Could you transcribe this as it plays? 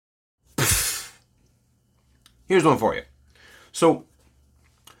Here's one for you. So,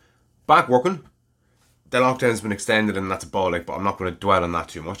 back working. The lockdown's been extended and that's a ball ache, but I'm not going to dwell on that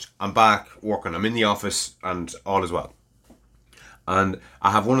too much. I'm back working. I'm in the office and all is well. And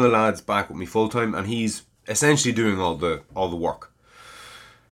I have one of the lads back with me full time, and he's essentially doing all the work,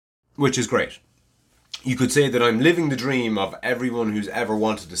 which is great. You could say that I'm living the dream of everyone who's ever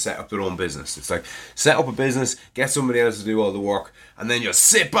wanted to set up their own business. It's like, set up a business, get somebody else to do all the work, and then just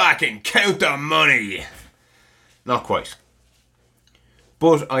sit back and count the money. Not quite.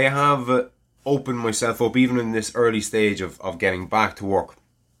 But I have opened myself up, even in this early stage of getting back to work.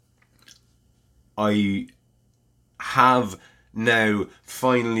 I have now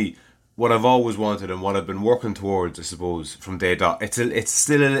finally what I've always wanted and what I've been working towards, I suppose, from day dot. It's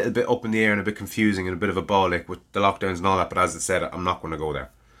still a little bit up in the air and a bit confusing and a bit of a ball ache with the lockdowns and all that, but as I said, I'm not going to go there.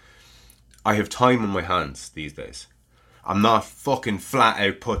 I have time on my hands these days. I'm not fucking flat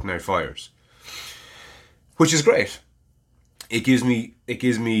out putting out fires, which is great. It gives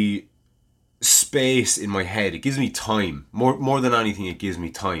me space in my head. It gives me time. More than anything, it gives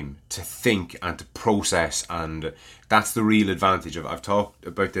me time to think and to process, and that's the real advantage of. I've talked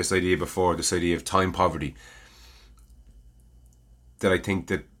about this idea before, this idea of time poverty. That I think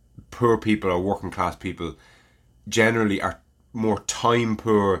that poor people or working class people generally are more time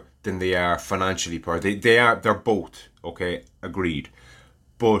poor than they are financially poor. They're both, okay, agreed.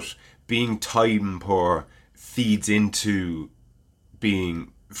 But being time poor feeds into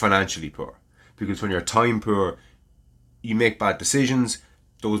being financially poor. Because when you're time poor, you make bad decisions.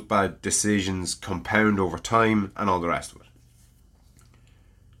 Those bad decisions compound over time and all the rest of it.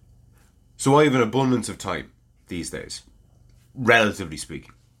 So I have an abundance of time these days, relatively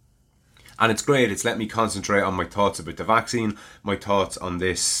speaking. And it's great. It's let me concentrate on my thoughts about the vaccine, my thoughts on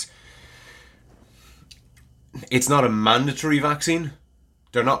this. It's not a mandatory vaccine.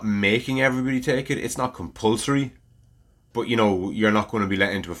 They're not making everybody take it. It's not compulsory. But, you know, you're not going to be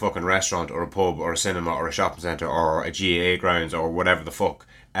let into a fucking restaurant or a pub or a cinema or a shopping centre or a GAA grounds or whatever the fuck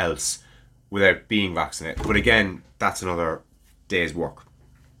else without being vaccinated. But again, that's another day's work.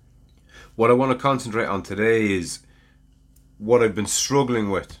 What I want to concentrate on today is what I've been struggling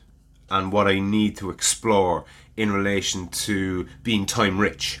with and what I need to explore in relation to being time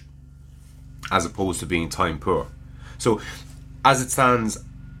rich as opposed to being time poor. So, as it stands,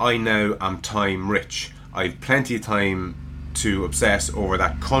 I now am time rich. I've plenty of time to obsess over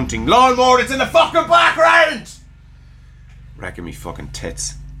that cunting lawnmower that's in the fucking background! Wrecking me fucking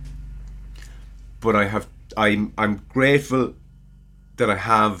tits. But I'm grateful that I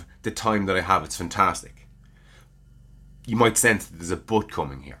have the time that I have. It's fantastic. You might sense that there's a but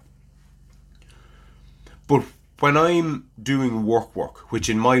coming here. But when I'm doing work, which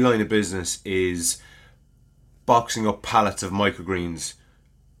in my line of business is boxing up pallets of microgreens,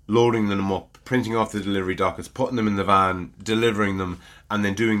 loading them up, printing off the delivery dockets, putting them in the van, delivering them, and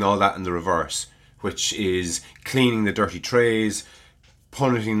then doing all that in the reverse, which is cleaning the dirty trays,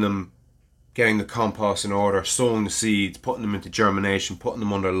 punishing them, getting the compost in order, sowing the seeds, putting them into germination, putting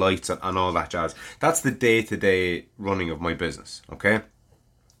them under lights and all that jazz. That's the day-to-day running of my business, okay?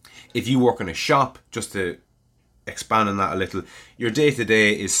 If you work in a shop, just to expand on that a little, your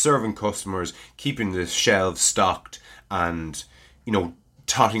day-to-day is serving customers, keeping the shelves stocked, and, you know,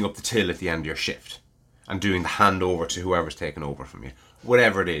 totting up the till at the end of your shift and doing the handover to whoever's taken over from you.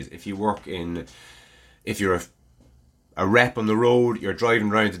 Whatever it is, if you're a rep on the road, you're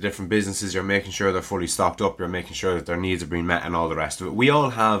driving around to different businesses, you're making sure they're fully stocked up, you're making sure that their needs are being met and all the rest of it. We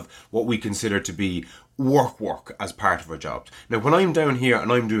all have what we consider to be work as part of our jobs. Now, when I'm down here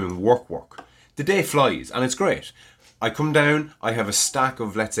and I'm doing work, the day flies and it's great. I come down, I have a stack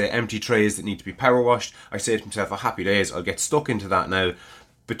of, let's say, empty trays that need to be power washed. I say to myself, happy days, I'll get stuck into that now.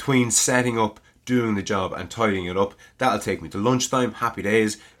 Between setting up, doing the job and tidying it up, that'll take me to lunchtime, happy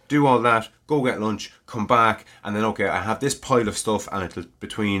days. Do all that, go get lunch, come back, and then, okay, I have this pile of stuff, and it'll,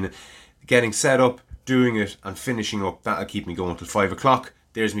 between getting set up, doing it, and finishing up, that'll keep me going till 5 o'clock.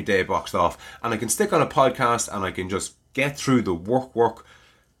 There's my day boxed off. And I can stick on a podcast, and I can just get through the work,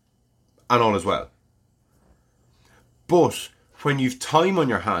 and all as well. But when you've time on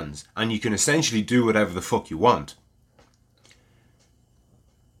your hands, and you can essentially do whatever the fuck you want,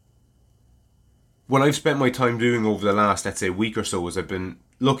 what I've spent my time doing over the last, let's say, week or so is I've been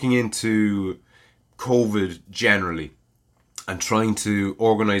looking into COVID generally and trying to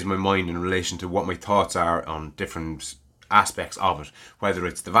organise my mind in relation to what my thoughts are on different aspects of it. Whether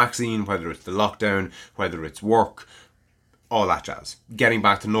it's the vaccine, whether it's the lockdown, whether it's work, all that jazz. Getting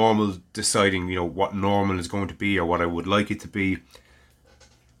back to normal, deciding, you know, what normal is going to be or what I would like it to be.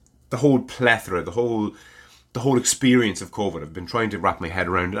 The whole plethora, the whole experience of COVID, I've been trying to wrap my head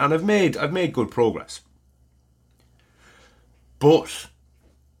around it, and I've made good progress. But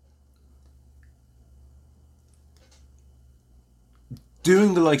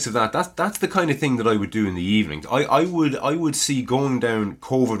doing the likes of that's the kind of thing that I would do in the evenings. I would see going down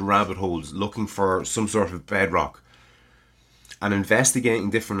COVID rabbit holes looking for some sort of bedrock and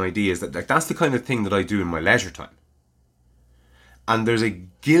investigating different ideas. That's the kind of thing that I do in my leisure time. And there's a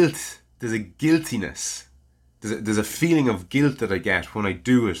guiltiness, there's a feeling of guilt that I get when I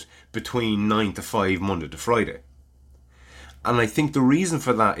do it between 9 to 5 Monday to Friday. And I think the reason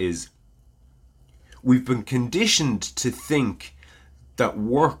for that is we've been conditioned to think that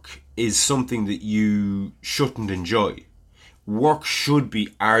work is something that you shouldn't enjoy. Work should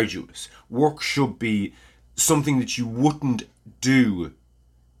be arduous. Work should be something that you wouldn't do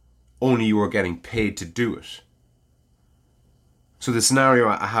only you were getting paid to do it. So the scenario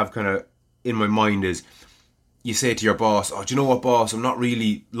I have kind of in my mind is you say to your boss, "Oh, do you know what, boss? I'm not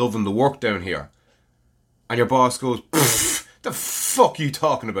really loving the work down here." And your boss goes, "The fuck are you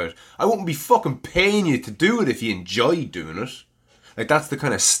talking about? I wouldn't be fucking paying you to do it if you enjoyed doing it." Like, that's the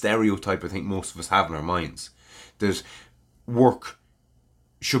kind of stereotype I think most of us have in our minds. That work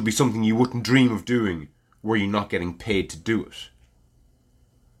should be something you wouldn't dream of doing were you not getting paid to do it.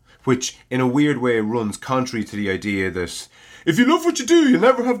 Which, in a weird way, runs contrary to the idea that if you love what you do, you'll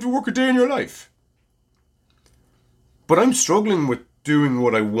never have to work a day in your life. But I'm struggling with doing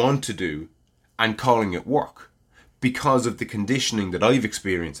what I want to do and calling it work because of the conditioning that I've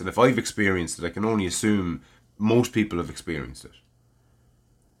experienced. And if I've experienced it, I can only assume most people have experienced it.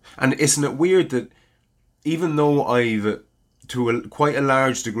 And isn't it weird that even though I've, to quite a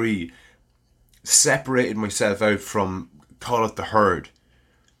large degree, separated myself out from, call it the herd,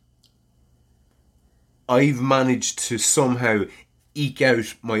 I've managed to somehow eke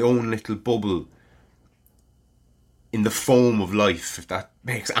out my own little bubble in the foam of life, if that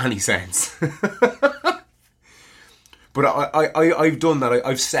makes any sense. But I've done that.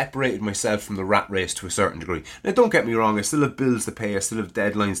 I've separated myself from the rat race to a certain degree. Now, don't get me wrong, I still have bills to pay, I still have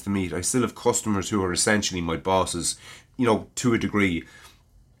deadlines to meet, I still have customers who are essentially my bosses, to a degree.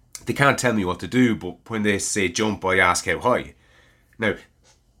 They can't tell me what to do, but when they say jump, I ask how high. Now,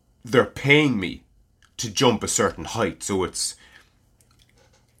 they're paying me to jump a certain height, so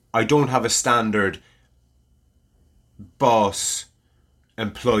I don't have a standard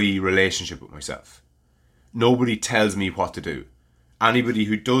boss-employee relationship with myself. Nobody tells me what to do. Anybody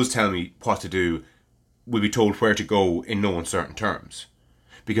who does tell me what to do will be told where to go in no uncertain terms.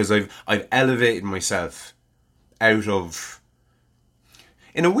 Because I've elevated myself out of...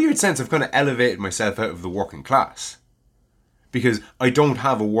 In a weird sense, I've kind of elevated myself out of the working class. Because I don't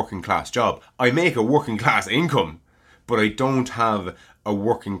have a working class job. I make a working class income, but I don't have a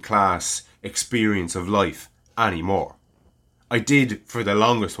working class experience of life anymore. I did for the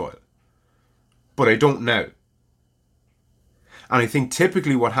longest while, but I don't now. And I think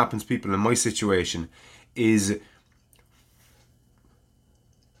typically what happens to people in my situation is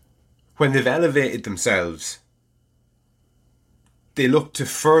when they've elevated themselves, they look to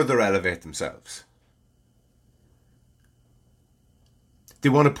further elevate themselves. They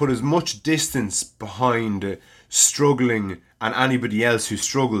want to put as much distance behind struggling and anybody else who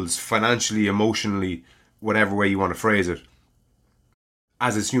struggles financially, emotionally, whatever way you want to phrase it,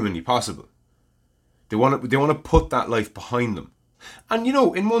 as is humanly possible. They want to put that life behind them. And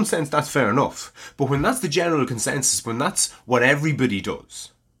in one sense that's fair enough. But when that's the general consensus, when that's what everybody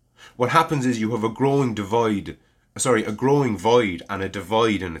does, what happens is you have a growing void and a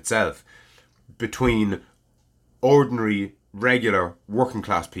divide in itself between ordinary, regular, working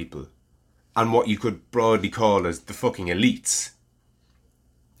class people and what you could broadly call as the fucking elites.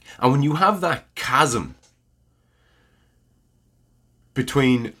 And when you have that chasm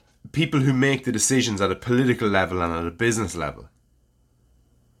between people who make the decisions at a political level and at a business level,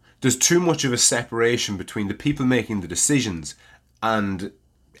 there's too much of a separation between the people making the decisions and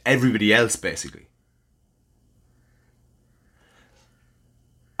everybody else, basically.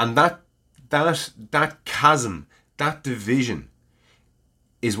 And that chasm, that division,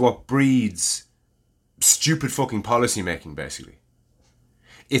 is what breeds stupid fucking policy making, basically.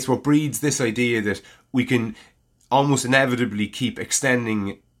 It's what breeds this idea that we can almost inevitably keep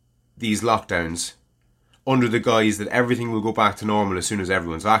extending these lockdowns under the guise that everything will go back to normal as soon as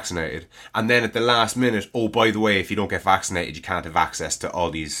everyone's vaccinated. And then at the last minute, oh, by the way, if you don't get vaccinated, you can't have access to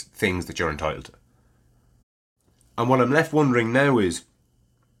all these things that you're entitled to. And what I'm left wondering now is,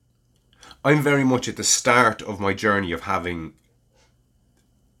 I'm very much at the start of my journey of having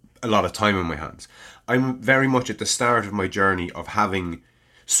a lot of time on my hands. I'm very much at the start of my journey of having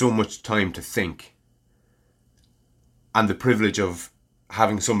so much time to think, and the privilege of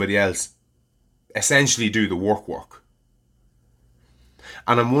having somebody else essentially do the work.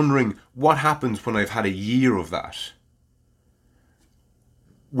 And I'm wondering what happens when I've had a year of that.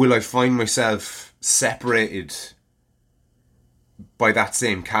 Will I find myself separated by that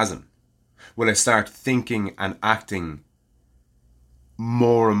same chasm? Will I start thinking and acting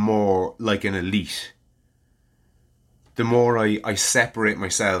more and more like an elite? The more I separate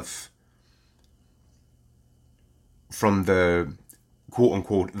myself from the quote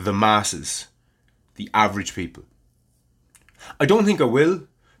unquote the masses, the average people. I don't think I will,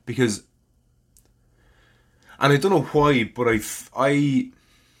 because, and I don't know why, but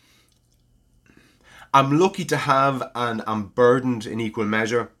I'm lucky to have, and I'm burdened in equal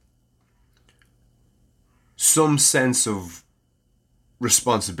measure, some sense of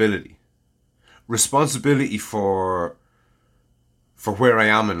responsibility for where I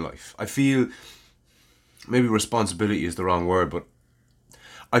am in life. I feel, maybe responsibility is the wrong word, but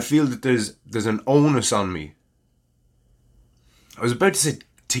I feel that there's an onus on me. I was about to say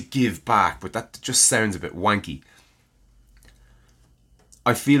to give back, but that just sounds a bit wanky.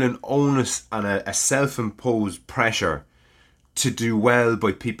 I feel an onus and a self-imposed pressure to do well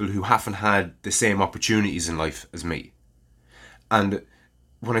by people who haven't had the same opportunities in life as me. And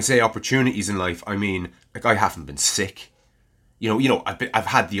when I say opportunities in life, I mean, like, I haven't been sick. I've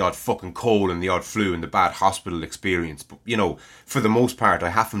had the odd fucking cold and the odd flu and the bad hospital experience, but, for the most part, I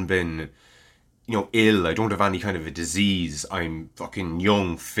haven't been, ill. I don't have any kind of a disease. I'm fucking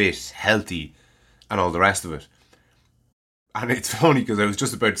young, fit, healthy, and all the rest of it. And it's funny because I was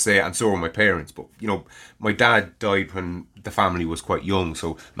just about to say, and so were my parents, but, my dad died when the family was quite young,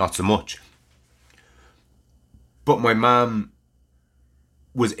 so not so much. But my mum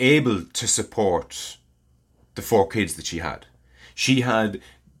was able to support the 4 kids that she had. She had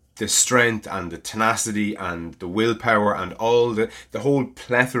the strength and the tenacity and the willpower and all the whole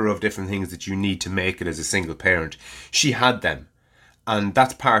plethora of different things that you need to make it as a single parent. She had them. And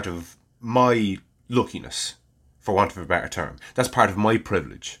that's part of my luckiness, for want of a better term. That's part of my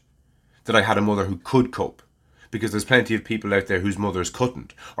privilege, that I had a mother who could cope. Because there's plenty of people out there whose mothers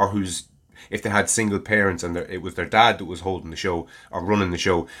couldn't, or whose, if they had single parents and it was their dad that was holding the show or running the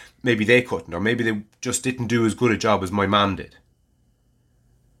show, maybe they couldn't, or maybe they just didn't do as good a job as my mum did.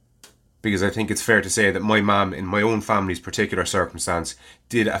 Because I think it's fair to say that my mum, in my own family's particular circumstance,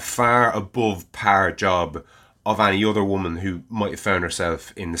 did a far above par job of any other woman who might have found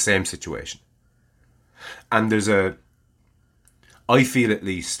herself in the same situation. And I feel at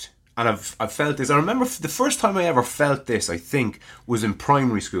least, and I've felt this, I remember the first time I ever felt this, I think, was in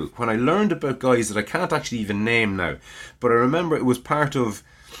primary school, when I learned about guys that I can't actually even name now, but I remember it was part of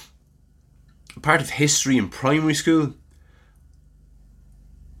history in primary school.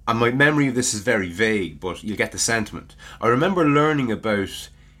 And my memory of this is very vague, but you'll get the sentiment. I remember learning about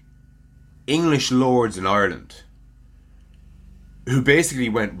English lords in Ireland who basically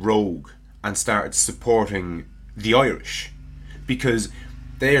went rogue and started supporting the Irish. Because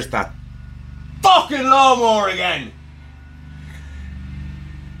there's that fucking lawnmower again!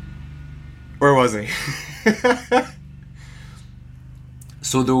 Where was I?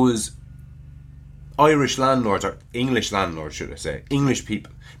 So there was Irish landlords, or English landlords should I say, English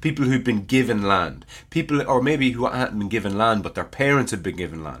people who'd been given land, people, or maybe who hadn't been given land but their parents had been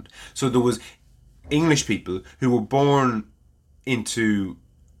given land. So there was English people who were born into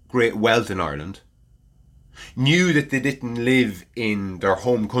great wealth in Ireland, knew that they didn't live in their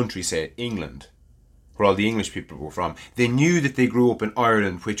home country, say England, where all the English people were from. They knew that they grew up in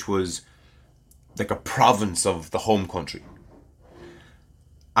Ireland, which was like a province of the home country.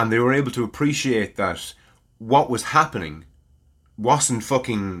 And they were able to appreciate that what was happening wasn't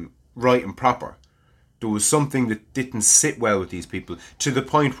fucking right and proper. There was something that didn't sit well with these people, to the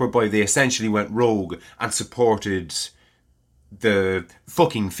point whereby they essentially went rogue and supported the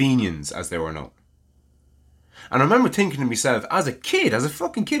fucking Fenians, as they were known. And I remember thinking to myself, as a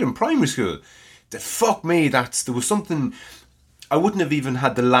fucking kid in primary school, that fuck me, there was something, I wouldn't have even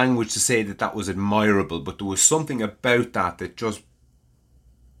had the language to say that was admirable, but there was something about that just,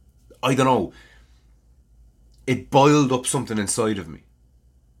 I don't know, it boiled up something inside of me.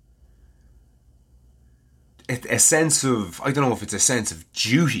 A sense of, I don't know if it's a sense of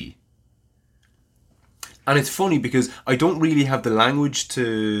duty. And it's funny because I don't really have the language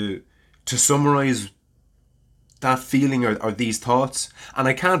to summarise that feeling or these thoughts. And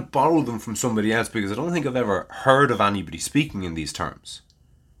I can't borrow them from somebody else because I don't think I've ever heard of anybody speaking in these terms.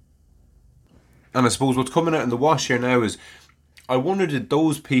 And I suppose what's coming out in the wash here now is, I wonder, did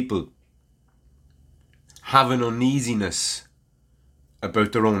those people have an uneasiness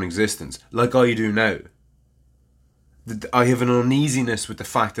about their own existence, like I do now? I have an uneasiness with the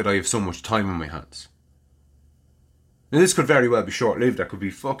fact that I have so much time on my hands. Now, this could very well be short-lived. I could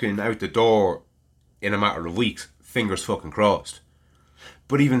be fucking out the door in a matter of weeks, fingers fucking crossed.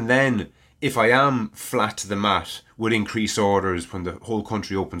 But even then, if I am flat to the mat with increased orders when the whole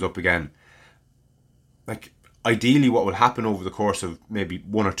country opens up again, like, ideally what will happen over the course of maybe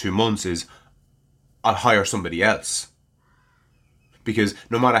 1 or 2 months is I'll hire somebody else. Because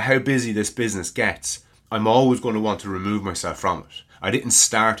no matter how busy this business gets, I'm always going to want to remove myself from it. I didn't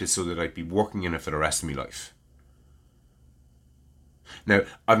start it so that I'd be working in it for the rest of my life. Now,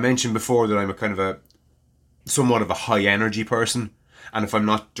 I've mentioned before that I'm a kind of somewhat of a high energy person. And if I'm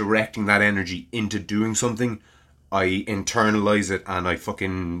not directing that energy into doing something, I internalize it and I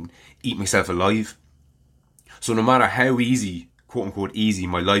fucking eat myself alive. So no matter how easy, quote unquote easy,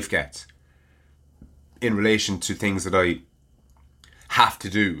 my life gets in relation to things that I have to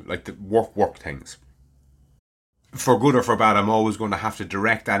do, like the work things, for good or for bad, I'm always going to have to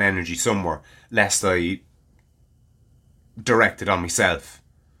direct that energy somewhere, lest I direct it on myself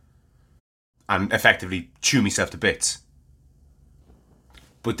and effectively chew myself to bits.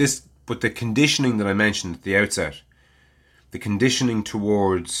 But the conditioning that I mentioned at the outset, the conditioning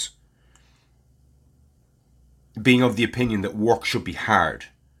towards being of the opinion that work should be hard,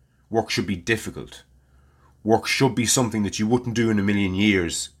 work should be difficult, work should be something that you wouldn't do in a million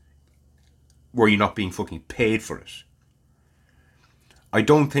years were you not being fucking paid for it. I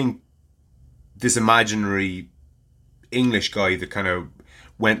don't think this imaginary English guy that kind of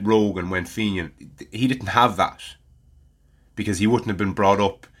went rogue and went Fenian, he didn't have that. Because he wouldn't have been brought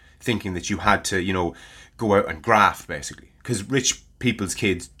up thinking that you had to, go out and graft, basically. Because rich people's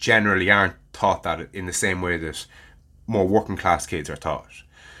kids generally aren't taught that in the same way that more working class kids are taught.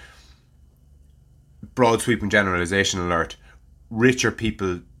 Broad sweeping generalisation alert. Richer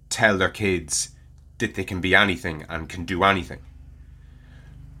people tell their kids that they can be anything and can do anything.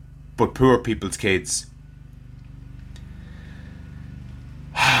 But poor people's kids...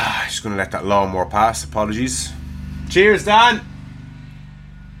 Just going to let that lawnmower pass. Apologies. Cheers, Dan!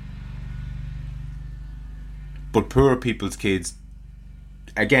 But poor people's kids,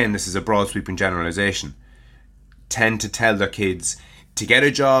 again, this is a broad sweeping generalisation, tend to tell their kids to get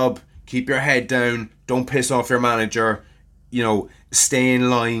a job, keep your head down, don't piss off your manager, stay in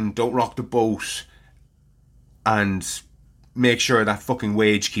line, don't rock the boat, and make sure that fucking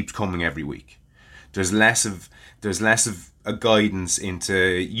wage keeps coming every week. There's less of a guidance into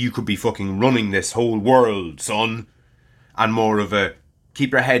you could be fucking running this whole world, son. And more of a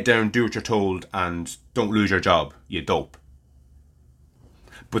keep your head down, do what you're told, and don't lose your job, you dope.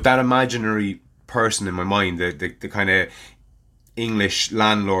 But that imaginary person in my mind, the kind of English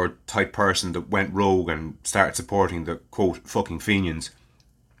landlord type person that went rogue and started supporting the quote fucking Fenians,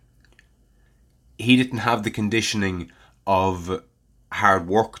 he didn't have the conditioning of hard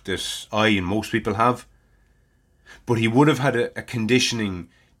work that I and most people have. But he would have had a conditioning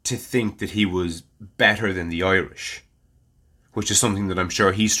to think that he was better than the Irish, which is something that I'm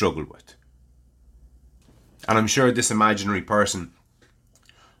sure he struggled with. And I'm sure this imaginary person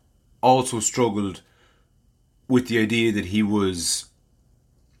also struggled with the idea that he was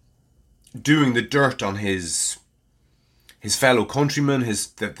doing the dirt on his fellow countrymen,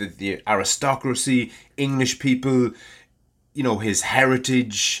 the aristocracy, English people, his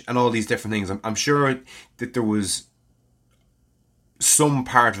heritage and all these different things. I'm sure that there was some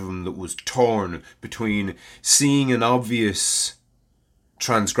part of him that was torn between seeing an obvious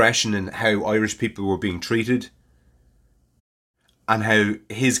transgression in how Irish people were being treated and how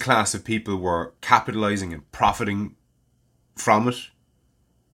his class of people were capitalising and profiting from it.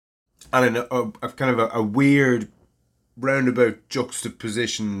 And in a kind of a weird roundabout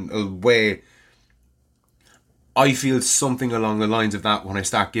juxtaposition way, I feel something along the lines of that when I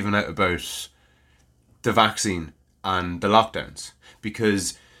start giving out about the vaccine and the lockdowns.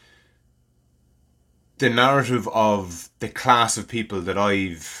 Because the narrative of the class of people that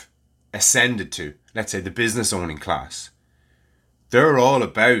I've ascended to, let's say the business owning class, they're all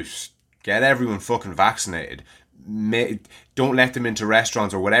about get everyone fucking vaccinated. Don't let them into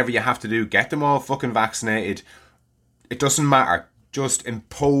restaurants or whatever you have to do. Get them all fucking vaccinated. It doesn't matter. Just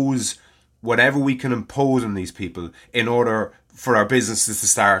impose whatever we can impose on these people in order for our businesses to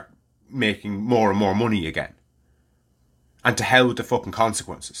start making more and more money again. And to hell with the fucking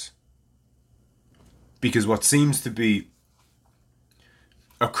consequences. Because what seems to be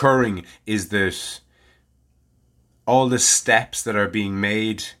occurring is that all the steps that are being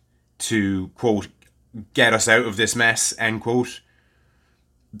made to, quote, get us out of this mess, end quote,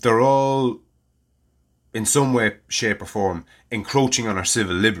 they're all, in some way, shape or form, encroaching on our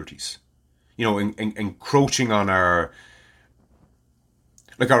civil liberties. Encroaching on our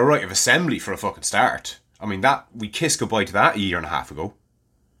right of assembly for a fucking start. I mean, that we kissed goodbye to that a year and a half ago.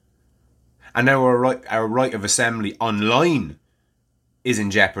 And now our right of assembly online is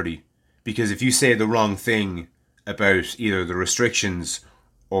in jeopardy, because if you say the wrong thing about either the restrictions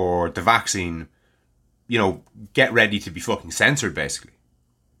or the vaccine, get ready to be fucking censored, basically.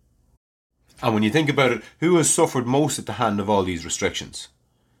 And when you think about it, who has suffered most at the hand of all these restrictions?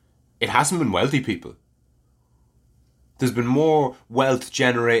 It hasn't been wealthy people. There's been more wealth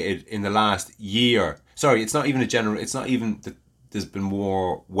generated in the last year. Sorry, it's not even that there's been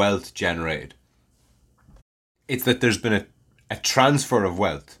more wealth generated. It's that there's been a transfer of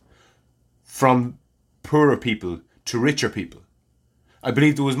wealth from poorer people to richer people. I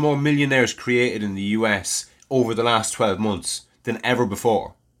believe there was more millionaires created in the US over the last 12 months than ever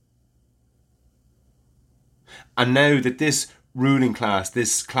before. And now that this ruling class,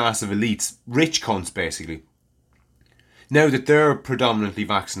 this class of elites, rich cunts basically, now that they're predominantly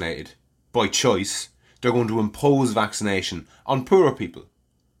vaccinated by choice, they're going to impose vaccination on poorer people.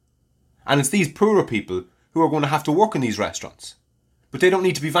 And it's these poorer people who are going to have to work in these restaurants. But they don't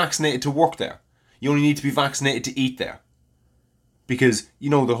need to be vaccinated to work there. You only need to be vaccinated to eat there. Because you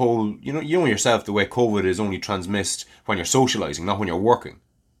know yourself, the way COVID is only transmitted when you're socialising, not when you're working.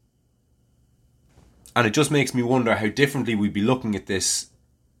 And it just makes me wonder how differently we'd be looking at this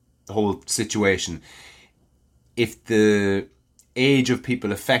whole situation if the age of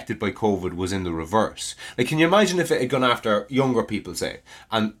people affected by COVID was in the reverse. Like, can you imagine if it had gone after younger people, say,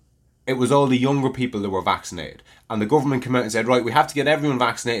 and it was all the younger people that were vaccinated, and the government came out and said, right, we have to get everyone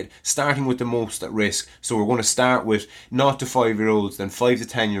vaccinated, starting with the most at risk, so we're going to start with 0 to 5-year-olds, then 5 to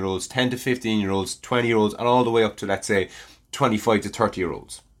 10-year-olds, 10 to 15-year-olds, 20-year-olds, and all the way up to, let's say, 25 to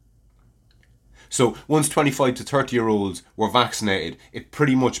 30-year-olds. So once 25 to 30-year-olds were vaccinated, it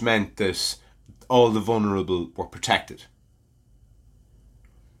pretty much meant that all the vulnerable were protected.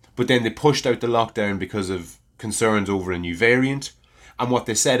 But then they pushed out the lockdown because of concerns over a new variant. And what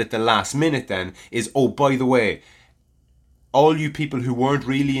they said at the last minute then is, oh, by the way, all you people who weren't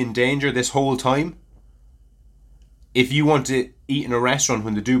really in danger this whole time, if you want to eat in a restaurant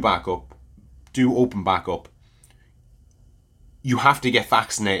when they do open back up, you have to get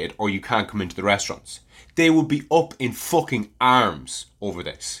vaccinated or you can't come into the restaurants. They would be up in fucking arms over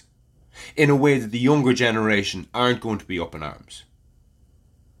this, in a way that the younger generation aren't going to be up in arms.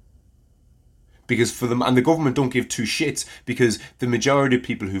 Because for them, and the government don't give two shits, because the majority of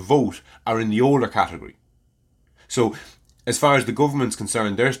people who vote are in the older category. So as far as the government's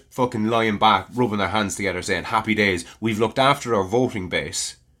concerned, they're fucking lying back, rubbing their hands together saying, happy days, we've looked after our voting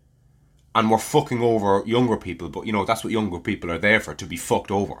base and we're fucking over younger people. But that's what younger people are there for, to be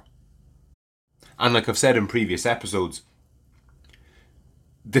fucked over. And like I've said in previous episodes,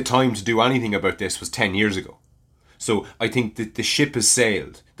 the time to do anything about this was 10 years ago. So I think that the ship has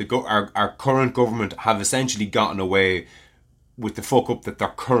sailed. Our current government have essentially gotten away with the fuck up that they're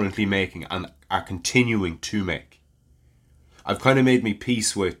currently making and are continuing to make. I've kind of made me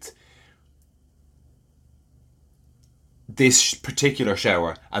peace with this particular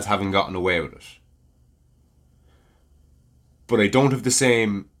shower as having gotten away with it. But I don't have the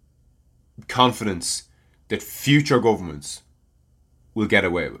same confidence that future governments will get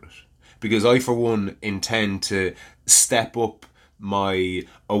away with it. Because I, for one, intend to step up my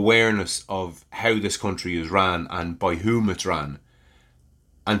awareness of how this country is ran and by whom it's ran,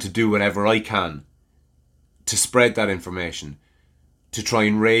 and to do whatever I can to spread that information, to try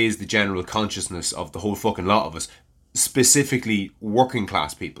and raise the general consciousness of the whole fucking lot of us, specifically working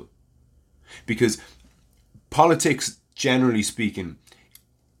class people. Because politics, generally speaking,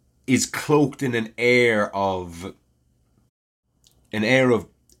 is cloaked in an air of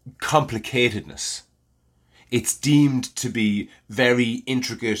complicatedness. It's deemed to be very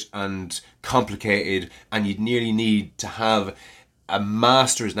intricate and complicated, and you'd nearly need to have a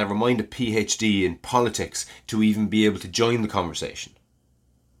master's, never mind a PhD in politics, to even be able to join the conversation.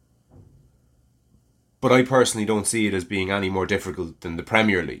 But I personally don't see it as being any more difficult than the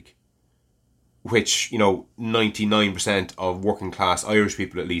Premier League, which, 99% of working class Irish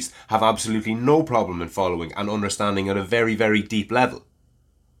people at least have absolutely no problem in following and understanding at a very, very deep level.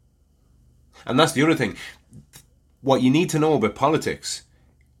 And that's the other thing. What you need to know about politics,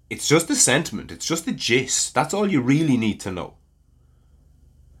 it's just the sentiment, it's just the gist. That's all you really need to know.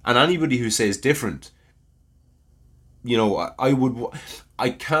 And anybody who says different, I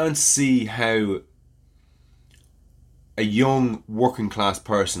can't see how a young working class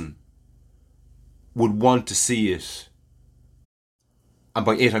person would want to see it, and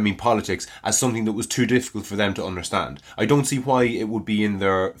by it I mean politics, as something that was too difficult for them to understand. I don't see why it would be in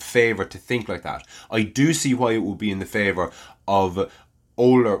their favour to think like that. I do see why it would be in the favour of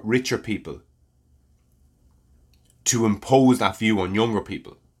older, richer people to impose that view on younger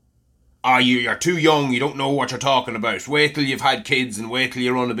people. You're too young, you don't know what you're talking about. Wait till you've had kids and wait till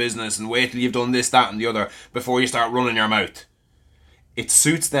you run a business and wait till you've done this, that and the other before you start running your mouth. It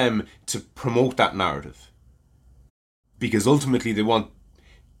suits them to promote that narrative because ultimately they want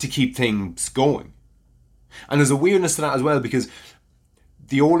to keep things going. And there's a weirdness to that as well, because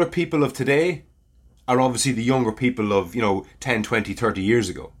the older people of today are obviously the younger people of, 10, 20, 30 years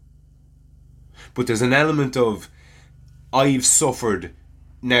ago. But there's an element of, I've suffered,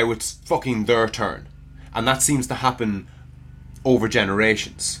 now it's fucking their turn. And that seems to happen over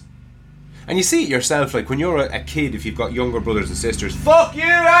generations. And you see it yourself, like when you're a kid, if you've got younger brothers and sisters, fuck you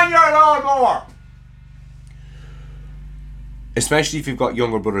and your lawnmower! Especially if you've got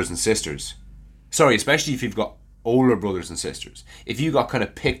younger brothers and sisters. Especially if you've got older brothers and sisters. If you got kind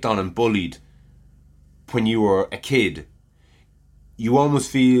of picked on and bullied when you were a kid, you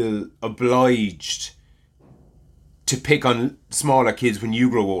almost feel obliged to pick on smaller kids when you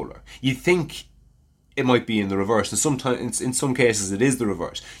grow older. You think it might be in the reverse, and sometimes, in some cases, it is the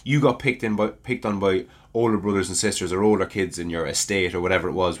reverse. You got picked on by older brothers and sisters or older kids in your estate or whatever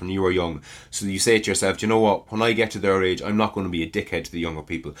it was when you were young. So you say to yourself, do you know what? When I get to their age, I'm not going to be a dickhead to the younger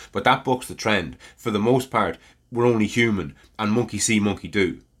people. But that bucks the trend. For the most part, we're only human, and monkey see, monkey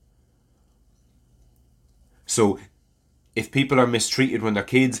do. So if people are mistreated when they're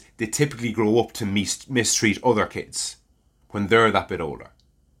kids, they typically grow up to mistreat other kids when they're that bit older.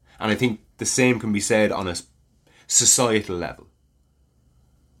 And I think the same can be said on a societal level.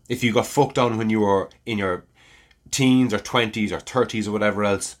 If you got fucked on when you were in your teens or 20s or 30s or whatever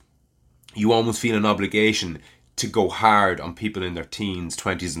else, you almost feel an obligation to go hard on people in their teens,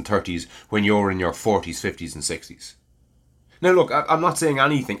 20s and 30s when you're in your 40s, 50s and 60s. Now look, I'm not saying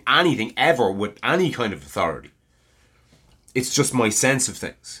anything ever with any kind of authority. It's just my sense of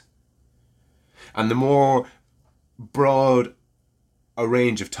things. And the more broad a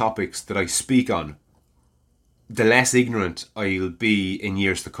range of topics that I speak on, the less ignorant I'll be in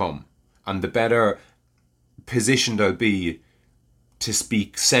years to come, and the better positioned I'll be to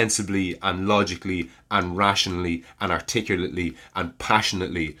speak sensibly and logically and rationally and articulately and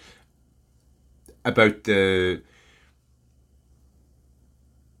passionately about the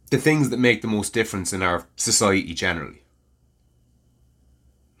things that make the most difference in our society generally.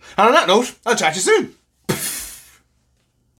 And on that note, I'll chat to you soon.